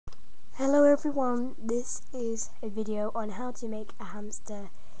everyone, this is a video on how to make a hamster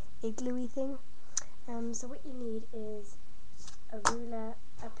igloo-y thing. So what you need is a ruler,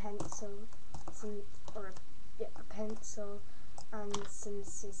 a pencil, a pencil and some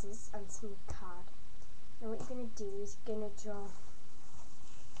scissors and some card. Now what you're going to do is you're going to draw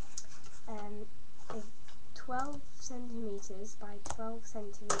 12 centimeters by 12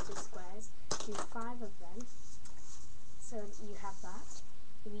 centimeter squares. Do 5 of them so that you have that.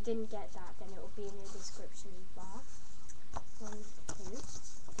 If you didn't get that, then it will be in the description bar. 1, 2,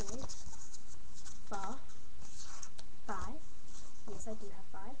 3, 4, 5. Yes, I do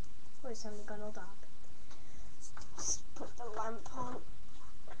have 5. Oh, it's only gone all dark. Just put the lamp on.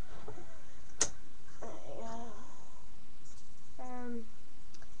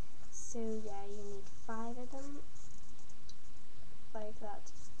 So yeah, you need 5 of them, like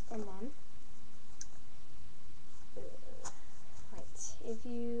that, and then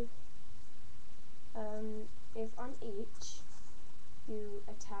if on each you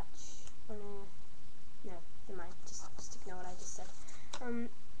attach on a, no, never mind, just ignore what I just said.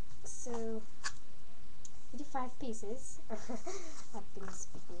 So you do 5 pieces. I've been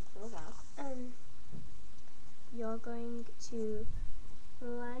speaking for a while. You're going to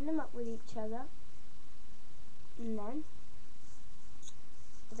line them up with each other, and then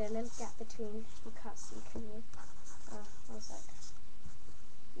with a little gap between, you can't see, can you? One sec.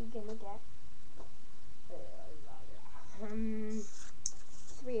 You're gonna get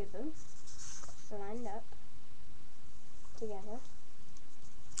 3 of them lined up together.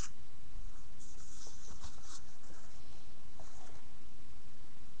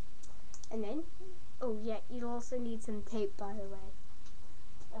 And then, oh yeah, you'll also need some tape, by the way.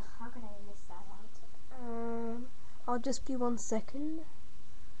 Ugh, how could I miss that out? I'll just be 1 second.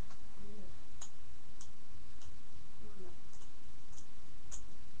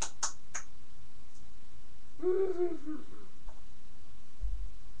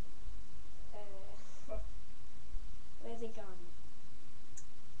 Where's it gone?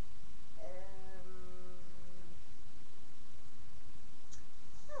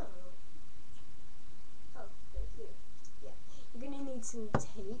 Oh, thank you. Yeah, you're gonna need some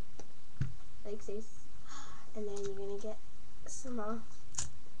tape like this, and then you're gonna get some off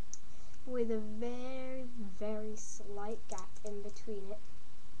with a very, very slight gap in between it.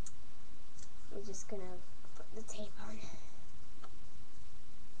 We're just gonna put the tape on.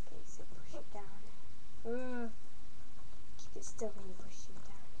 Okay, so push it down. Keep it still when you push it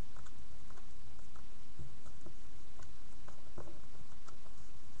down.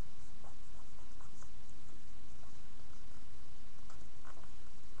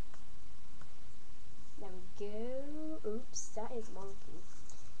 There we go. Oops, that is wonky.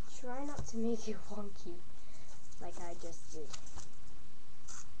 Try not to make it wonky like I just did.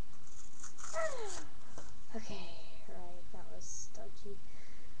 Okay, right, that was dodgy.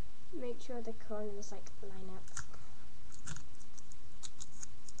 Make sure the corners line up.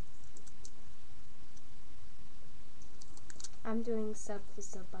 I'm doing sub for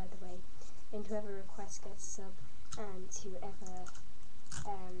sub, by the way, and whoever requests gets sub, and whoever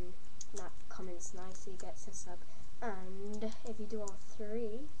comments nicely gets a sub. And if you do all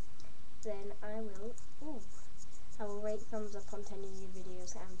 3, then I will rate thumbs up on 10 of your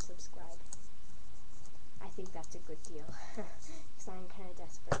videos and subscribe. I think that's a good deal, because I'm kind of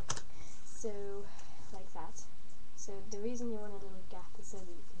desperate. So, like that. So the reason you want a little gap is so that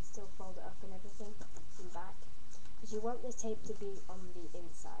you can still fold it up and everything from back, because you want the tape to be on the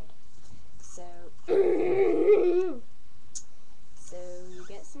inside. So, so you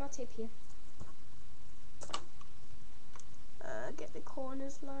get some more tape here. Get the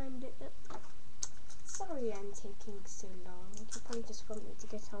corners lined up. Sorry I'm taking so long. You probably just want me to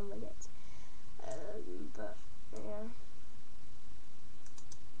get on with it. But yeah.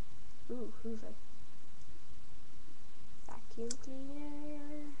 Ooh, Hoover. Vacuum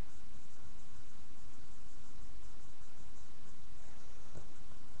cleaner.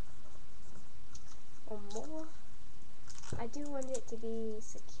 One more. I do want it to be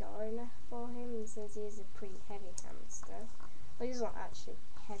secure enough for him, since he is a pretty heavy hamster. Well, he's not actually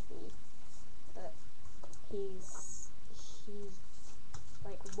heavy, but he's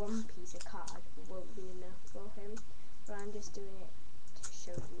like 1 piece of card won't be enough for him. But I'm just doing it to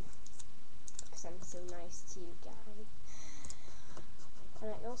show you, because I'm so nice to you guys.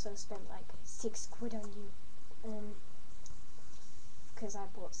 And I also spent like £6 on you, because I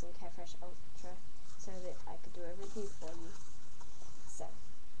bought some Carefresh Ultra so that I could do a review for you. So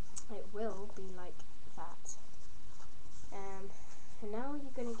it will be like that. And now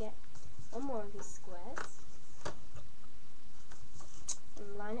you're gonna get 1 more of these squares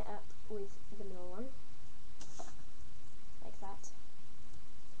and line it up with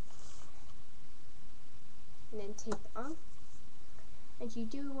tape it on. And you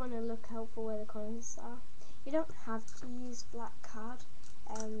do want to look out for where the corners are. You don't have to use black card,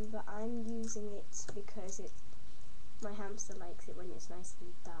 but I'm using it because my hamster likes it when it's nice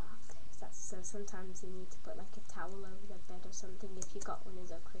and dark. So sometimes you need to put like a towel over the bed or something if you got one of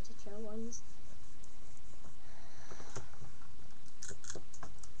the critter show ones.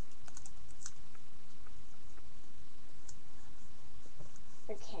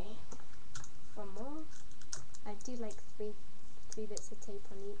 Okay, one more. I do like three bits of tape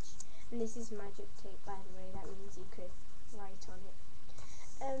on each, and this is magic tape, by the way. That means you could write on it.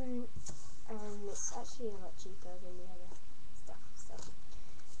 It's actually a lot cheaper than the other stuff.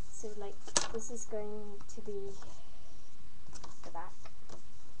 So like this is going to be the back,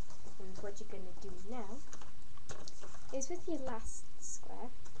 and what you're going to do now is with your last square,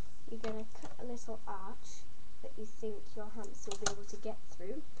 you're going to cut a little arch that you think your hamster will be able to get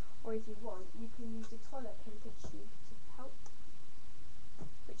through, or if you want, you can use a toilet paper tube to help,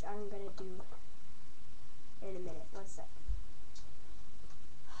 which I'm going to do in a minute. One sec.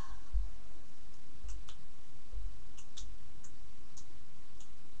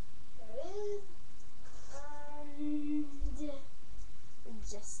 There it is. And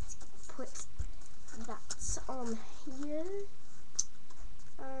just put that on here.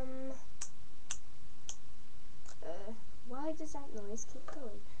 Why does that noise keep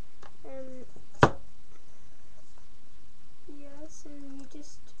going? Yeah, so you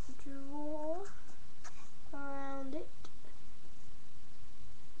just draw around it.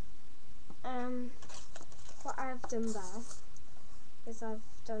 What I've done there is I've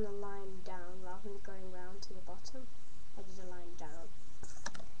done a line down rather than going round to the bottom. I did a line down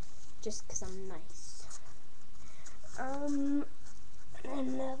just because I'm nice.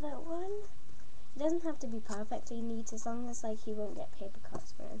 Another one. It doesn't have to be perfectly neat as long as like he won't get paper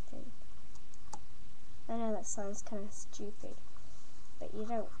cuts or anything. I know that sounds kind of stupid, but you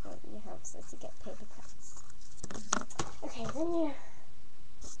don't want your hamster to get paper cuts. Okay,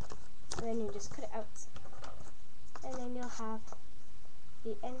 then you just cut it out, and then you'll have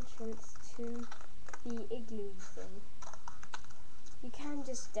the entrance to the igloo thing. You can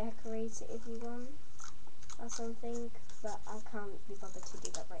just decorate it if you want or something, but I can't be bothered to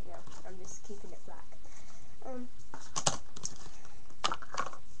do that right now. I'm just keeping it black.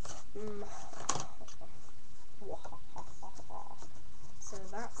 So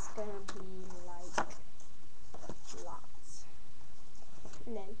that's gonna be like that.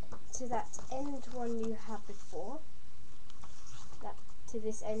 And then to that end one you had before, to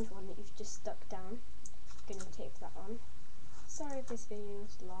this end one that you've just stuck down, I'm gonna tape that on. Sorry if this video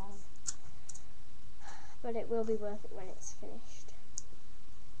is long, but it will be worth it when it's finished.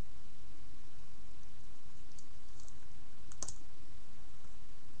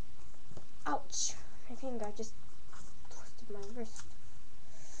 Ouch! My finger just twisted my wrist.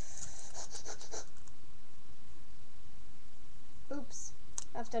 Oops,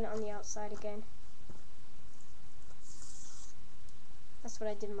 I've done it on the outside again. That's what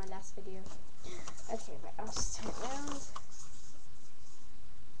I did in my last video. Okay, right, I'll just turn it around.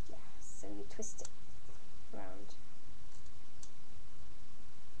 Yeah, so you twist it around.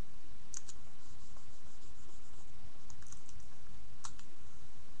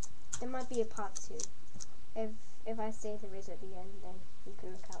 There might be a part 2. If I say there is at the end, then you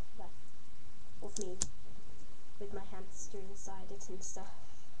can look out for that. With me, with my hamster inside it and stuff.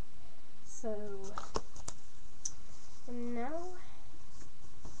 So, and now,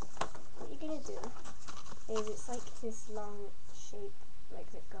 what you're going to do is, it's like this long shape,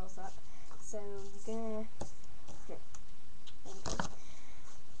 like that goes up. So you're going to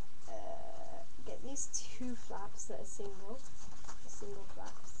get these 2 flaps that are single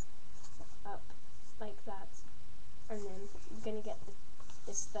flaps up like that, and then you're going to get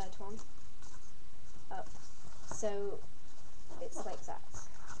this third one up, so it's like that.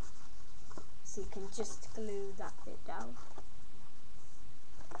 So you can just glue that bit down.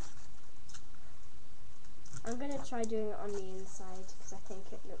 I'm going to try doing it on the inside because I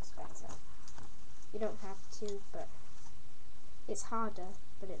think it looks better. You don't have to, but it's harder,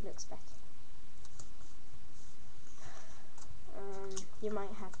 but it looks better. You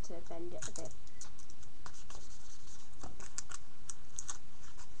might have to bend it a bit.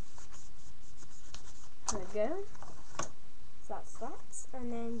 There we go. So that's that,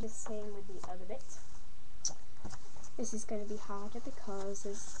 and then just same with the other bit. This is going to be harder because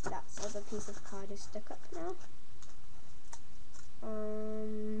that other piece of card is stuck up now.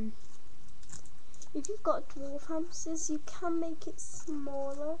 If you've got dwarf hamsters, you can make it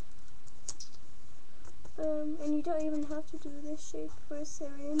smaller, And you don't even have to do this shape for a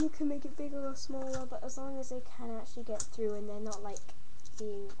Syrian. You can make it bigger or smaller, but as long as they can actually get through and they're not like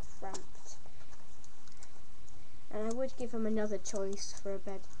being cramped. And I would give them another choice for a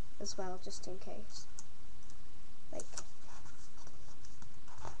bed as well, just in case. Like,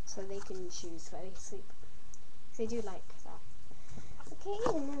 so they can choose where they sleep. They do like that. Okay,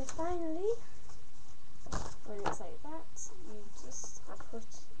 and then finally, when it's like that, you just put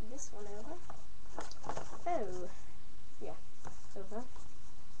this one over. Oh, yeah, over.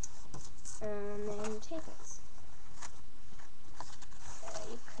 And then take it.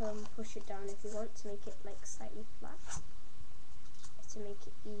 You can push it down if you want to make it like slightly flat, to make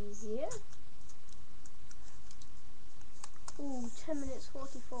it easier. Ooh, 10 minutes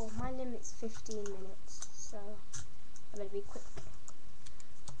 44. My limit's 15 minutes, so I better be quick.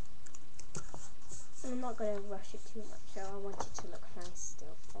 And I'm not going to rush it too much, so I want it to look nice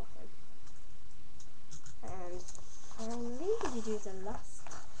still for him. And finally, you do the last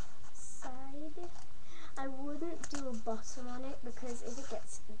side. I wouldn't do a bottom on it because if it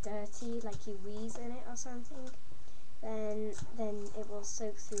gets dirty, like he wheezes in it or something, then it will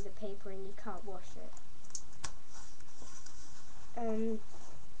soak through the paper and you can't wash it.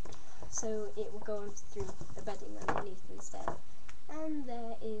 So it will go on through the bedding underneath instead. And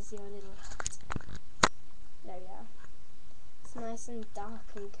there is your little hut. There we are. It's nice and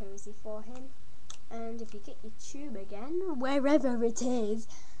dark and cozy for him. And if you get your tube again, wherever it is,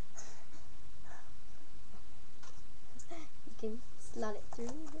 you can slide it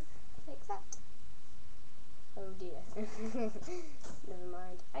through like that. Oh dear. Never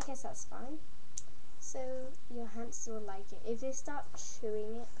mind. I guess that's fine. So your hamster will like it. If they start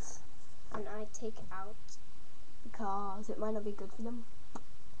chewing it, and I take it out because it might not be good for them.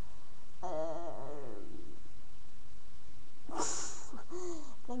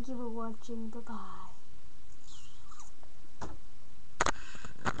 Thank you for watching. Bye bye.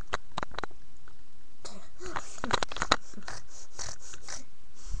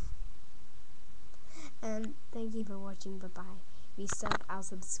 And thank you for watching. Bye bye. If you sub, I'll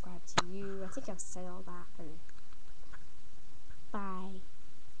subscribe to you. I think I've said all that. And bye.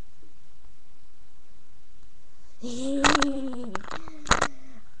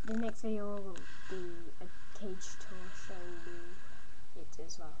 The next video will be a cage tour showing you it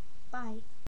as well. Bye.